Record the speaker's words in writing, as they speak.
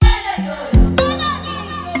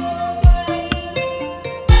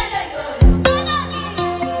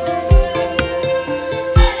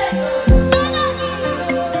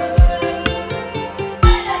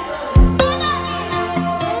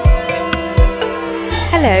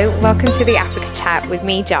Hello, welcome to the Africa Chat with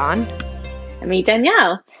me, John. And me,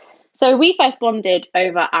 Danielle. So we first bonded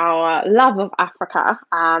over our love of Africa,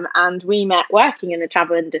 and we met working in the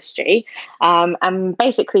travel industry, and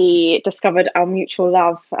basically discovered our mutual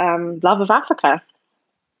love of Africa.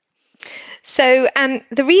 So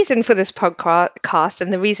the reason for this podcast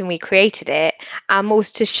and the reason we created it was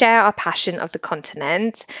to share our passion of the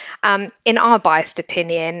continent. In our biased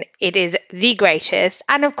opinion, it is the greatest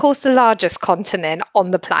and, of course, the largest continent on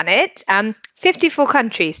the planet. 54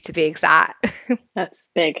 countries to be exact. That's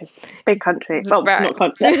big. It's a big country. Well, not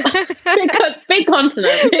continent. big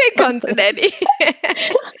continent. Big continent.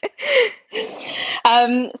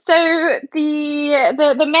 So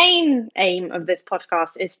the main aim of this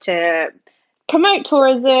podcast is to promote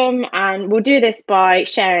tourism, and we'll do this by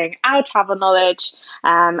sharing our travel knowledge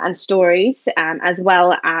and stories, as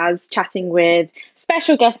well as chatting with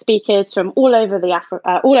special guest speakers from all over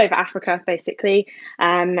Africa, basically,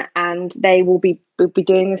 and they will be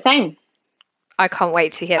doing the same. I can't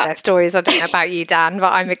wait to hear their stories. I don't know about you, Dan,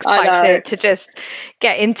 but I'm excited to just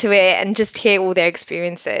get into it and just hear all their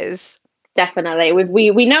experiences. Definitely.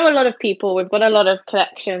 We know a lot of people. We've got a lot of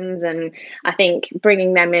connections, and I think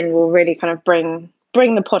bringing them in will really kind of bring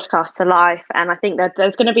the podcast to life. And I think that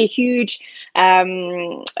there's going to be huge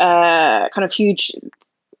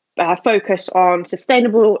focus on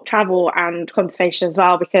sustainable travel and conservation as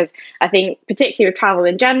well, because I think particularly with travel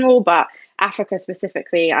in general, but Africa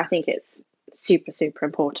specifically, I think it's super, super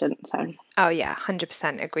important. So. Oh yeah,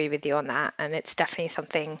 100% agree with you on that. And it's definitely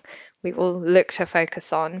something we will look to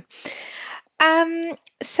focus on.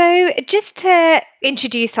 So just to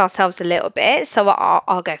introduce ourselves a little bit, so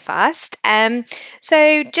I'll go first.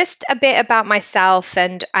 So just a bit about myself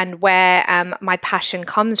and where my passion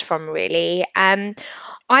comes from, really.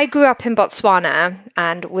 I grew up in Botswana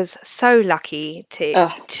and was so lucky to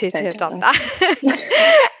have done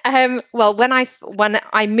that. Well, when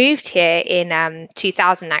I moved here in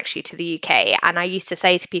 2000, actually, to the UK, and I used to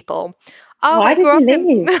say to people, why did you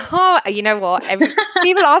leave? You know what?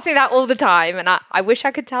 People ask me that all the time, and I wish I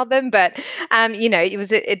could tell them, but it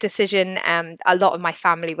was a decision. A lot of my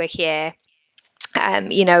family were here. Our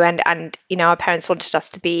parents wanted us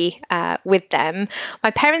to be with them. My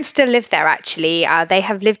parents still live there, actually. They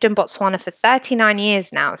have lived in Botswana for 39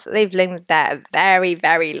 years now, so they've lived there a very,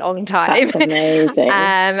 very long time. That's amazing.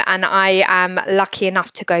 And I am lucky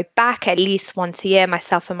enough to go back at least once a year.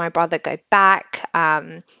 Myself and my brother go back.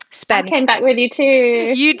 I came back with you too.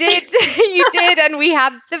 You did, and we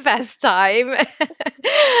had the best time.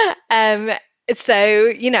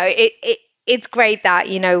 So it's great that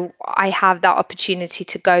I have that opportunity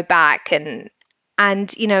to go back and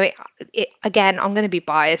again, I'm going to be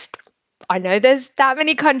biased. I know there's that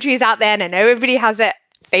many countries out there, and I know everybody has a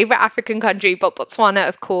favorite African country, but Botswana,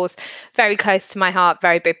 of course, very close to my heart,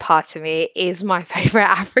 very big part of me, is my favorite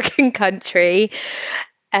African country.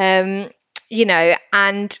 And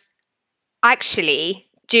actually,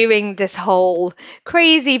 during this whole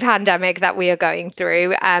crazy pandemic that we are going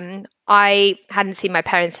through, I hadn't seen my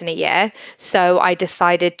parents in a year, so I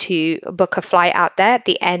decided to book a flight out there at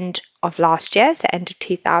the end of last year, the end of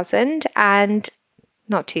 2000, and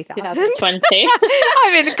not 2020.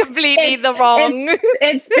 I'm in completely the wrong.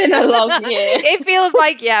 It's been a long year. It feels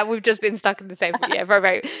like, we've just been stuck in the same year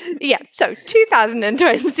for so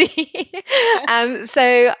 2020.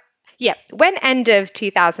 When end of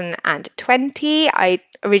 2020, I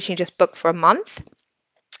originally just booked for a month.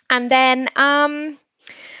 And then,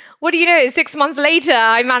 what do you know, 6 months later,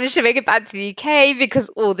 I managed to make it back to the UK because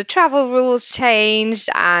all the travel rules changed,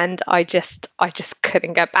 and I just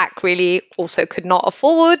couldn't get back, really. Also could not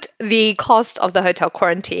afford the cost of the hotel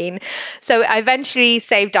quarantine. So I eventually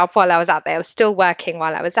saved up while I was out there. I was still working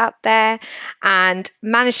while I was out there and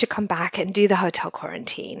managed to come back and do the hotel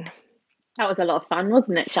quarantine. That was a lot of fun,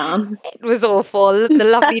 wasn't it, John? It was awful. The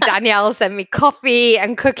lovely Danielle sent me coffee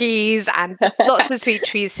and cookies and lots of sweet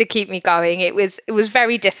treats to keep me going. It was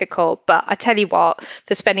very difficult, but I tell you what,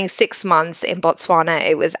 for spending 6 months in Botswana,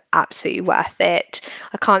 it was absolutely worth it.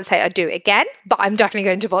 I can't say I'd do it again, but I'm definitely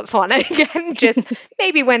going to Botswana again. Just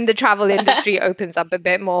maybe when the travel industry opens up a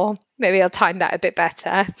bit more, maybe I'll time that a bit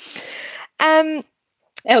better.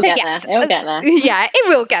 It'll get there. Yeah, it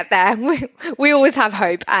will get there. We always have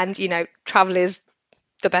hope, and travel is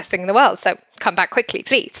the best thing in the world. So come back quickly,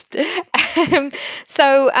 please.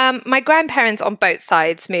 So my grandparents on both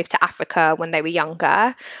sides moved to Africa when they were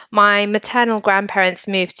younger. My maternal grandparents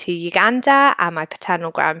moved to Uganda, and my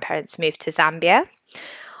paternal grandparents moved to Zambia.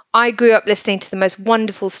 I grew up listening to the most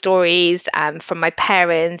wonderful stories from my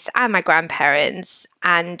parents and my grandparents,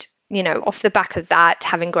 and off the back of that,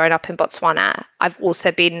 having grown up in Botswana, I've also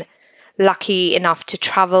been lucky enough to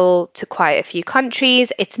travel to quite a few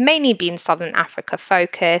countries. It's mainly been Southern Africa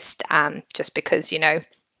focused, just because,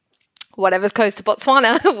 whatever's close to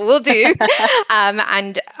Botswana will do.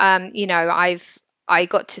 I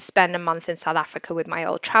got to spend a month in South Africa with my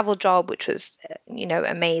old travel job, which was,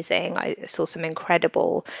 amazing. I saw some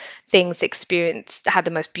incredible things, had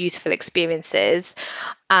the most beautiful experiences.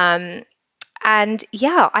 And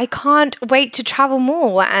yeah, I can't wait to travel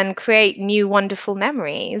more and create new wonderful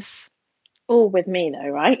memories. All with me though,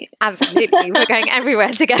 right? Absolutely. We're going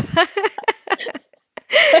everywhere together.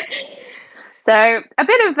 So a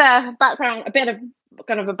bit of background, a bit of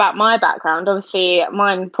kind of about my background. Obviously,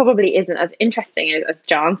 mine probably isn't as interesting as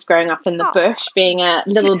John's, growing up in the bush, being a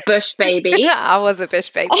little bush baby. I was a bush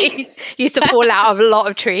baby. Used to fall out of a lot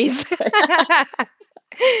of trees.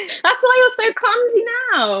 That's why you're so clumsy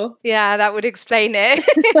now. Yeah, that would explain it.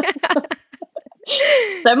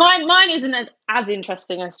 So mine isn't as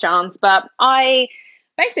interesting as John's, but I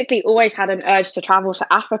basically always had an urge to travel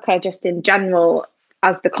to Africa just in general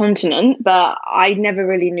as the continent, but I never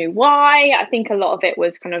really knew why. I think a lot of it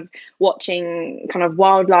was kind of watching kind of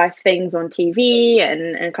wildlife things on TV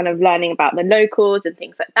and kind of learning about the locals and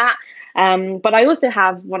things like that. But I also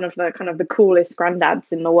have one of the kind of the coolest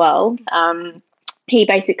granddads in the world. He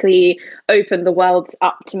basically opened the world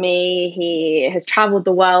up to me. He has traveled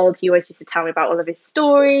the world. He always used to tell me about all of his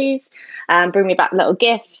stories, bring me back little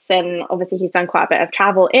gifts. And obviously he's done quite a bit of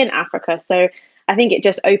travel in Africa. So I think it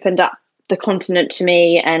just opened up the continent to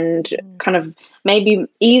me and kind of maybe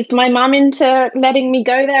eased my mum into letting me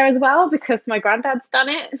go there as well, because my granddad's done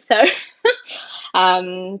it. So,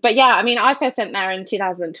 but yeah, I mean, I first went there in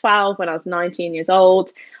 2012 when I was 19 years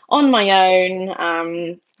old on my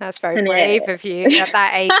own. That's very brave of you at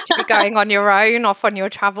that age to be going on your own, off on your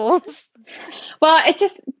travels. Well,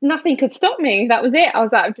 nothing could stop me. That was it. I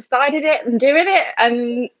was like, I've decided it, I'm doing it,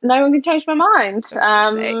 and no one can change my mind.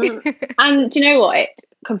 And do you know what? It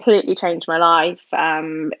completely changed my life.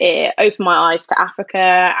 It opened my eyes to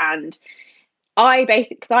Africa, and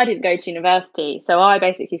because I didn't go to university, so I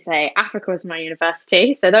basically say Africa was my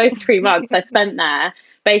university. So those 3 months I spent there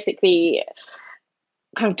basically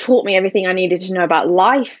kind of taught me everything I needed to know about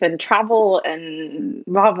life and travel. And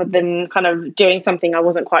rather than kind of doing something I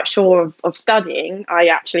wasn't quite sure of studying, I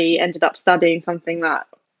actually ended up studying something that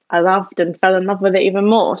I loved and fell in love with it even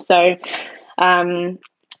more. So, I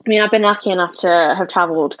mean, I've been lucky enough to have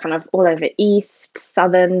traveled kind of all over East,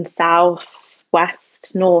 Southern, South,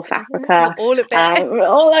 West, North Africa. All of it.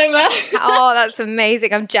 All over. Oh, that's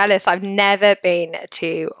amazing. I'm jealous. I've never been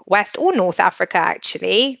to West or North Africa,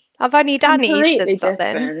 actually. I've only done East and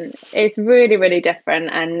Southern. It's really, really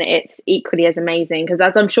different, and it's equally as amazing because,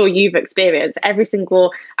 as I'm sure you've experienced, every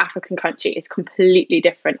single African country is completely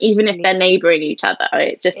different, even if they're neighbouring each other.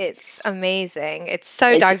 It's amazing. It's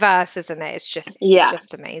so diverse, isn't it? It's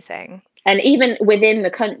just amazing. And even within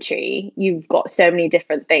the country, you've got so many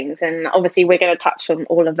different things, and obviously we're going to touch on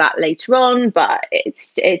all of that later on. But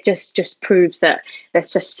it just proves that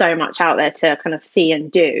there's just so much out there to kind of see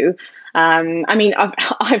and do. I mean,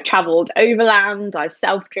 I've travelled overland, I've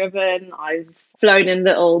self-driven, I've flown in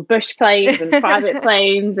little bush planes and private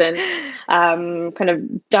planes, and kind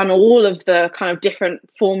of done all of the kind of different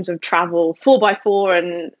forms of travel, 4x4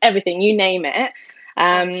 and everything, you name it.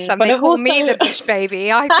 But they call me the bush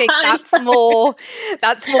baby. I think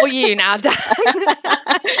that's more you now, Dan.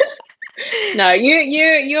 No,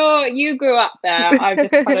 you grew up there. I've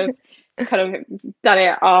just kind of done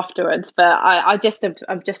it afterwards, but I'm just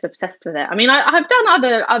obsessed with it. I mean, I've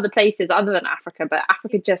done other places other than Africa, but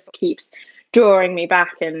Africa just keeps drawing me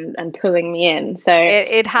back and pulling me in. So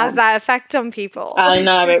it has that effect on people. I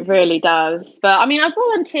know, it really does. But I mean, I've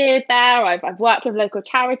volunteered there. I've worked with local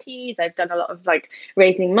charities. I've done a lot of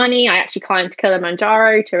raising money. I actually climbed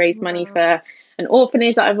Kilimanjaro to raise money for an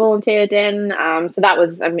orphanage that I volunteered in. So that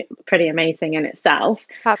was pretty amazing in itself.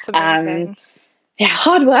 That's amazing. Yeah,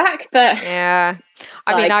 hard work, but yeah.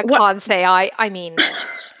 I mean, I can't say I mean,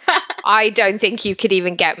 I don't think you could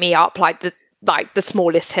even get me up like the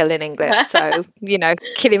smallest hill in England. So,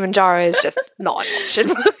 Kilimanjaro is just not an option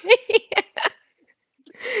for me.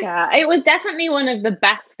 Yeah, it was definitely one of the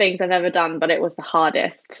best things I've ever done, but it was the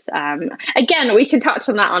hardest. Again, we can touch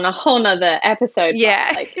on that on a whole nother episode.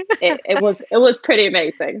 Yeah. It was pretty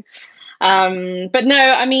amazing. But no,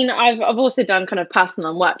 I mean, I've also done kind of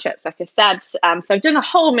personal and work trips, like I've said. So I've done a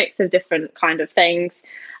whole mix of different kind of things.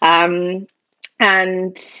 And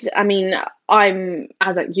I mean,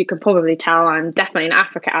 you can probably tell, I'm definitely an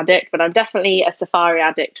Africa addict, but I'm definitely a safari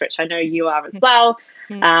addict, which I know you are as well.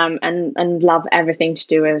 And love everything to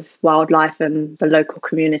do with wildlife and the local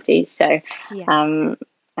community. So,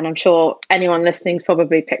 And I'm sure anyone listening's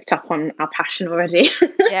probably picked up on our passion already.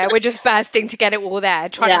 Yeah, we're just bursting to get it all there,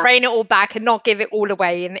 trying to rein it all back and not give it all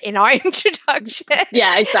away in our introduction.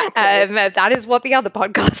 Yeah, exactly. That is what the other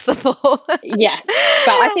podcasts are for. Yes,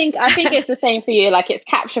 but I think it's the same for you. Like, it's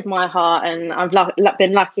captured my heart, and I've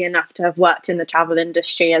been lucky enough to have worked in the travel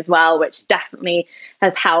industry as well, which definitely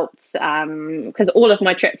has helped. Because all of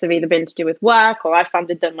my trips have either been to do with work or I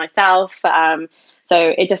funded them myself.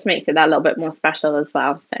 So it just makes it that little bit more special as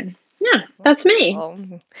well. So yeah, that's me. Oh,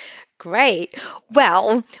 great.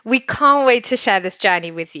 Well, we can't wait to share this journey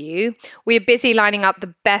with you. We're busy lining up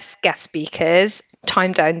the best guest speakers,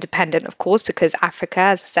 time zone dependent, of course, because Africa,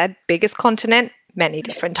 as I said, biggest continent, many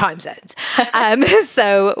different time zones.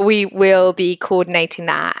 So we will be coordinating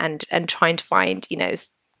that and trying to find,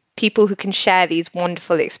 people who can share these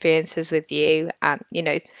wonderful experiences with you,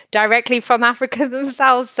 directly from Africa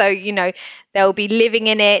themselves. So, they'll be living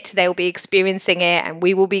in it, they'll be experiencing it, and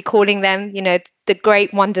we will be calling them, the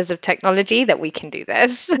great wonders of technology that we can do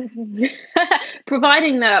this.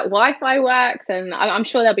 Providing that Wi-Fi works, and I'm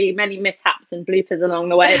sure there'll be many mishaps and bloopers along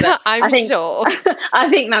the way, but I'm sure. I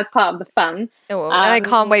think that's part of the fun. Oh, and I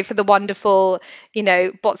can't wait for the wonderful,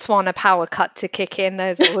 Botswana power cut to kick in.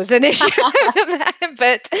 There's always an issue,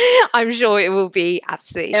 but I'm sure it will be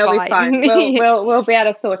absolutely It'll fine. Be fine. We'll be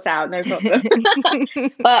able to sort out, no problem.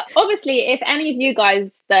 But obviously, if any of you guys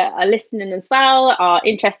that are listening as well are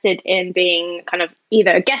interested in being kind of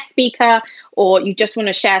either a guest speaker, or you just want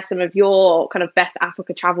to share some of your kind of best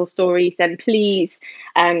Africa travel stories, then please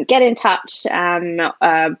get in touch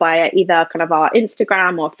via either kind of our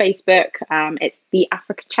Instagram or Facebook. It's the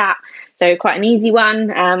Africa Chat, so quite an easy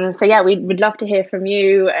one. So yeah, we'd love to hear from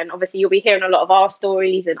you, and obviously you'll be hearing a lot of our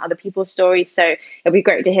stories and other people's stories, so it'll be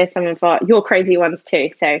great to hear some of your crazy ones too.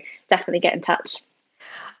 So definitely get in touch.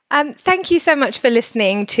 Thank you so much for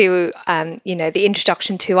listening to, the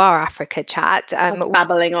introduction to our Africa Chat.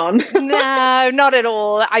 Babbling on. No, not at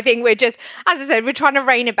all. I think we're just, as I said, we're trying to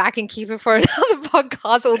rein it back and keep it for another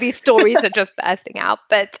podcast. All these stories are just bursting out.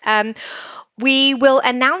 But we will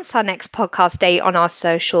announce our next podcast date on our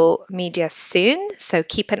social media soon. So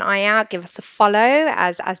keep an eye out, give us a follow,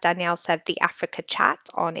 as Danielle said, the Africa Chat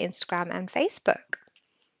on Instagram and Facebook.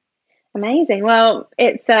 Amazing. Well,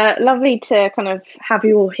 it's lovely to kind of have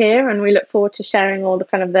you all here, and we look forward to sharing all the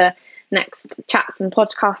kind of the next chats and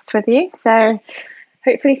podcasts with you. So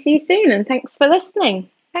hopefully see you soon, and thanks for listening.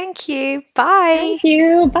 Thank you. Bye. Thank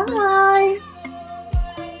you. Bye.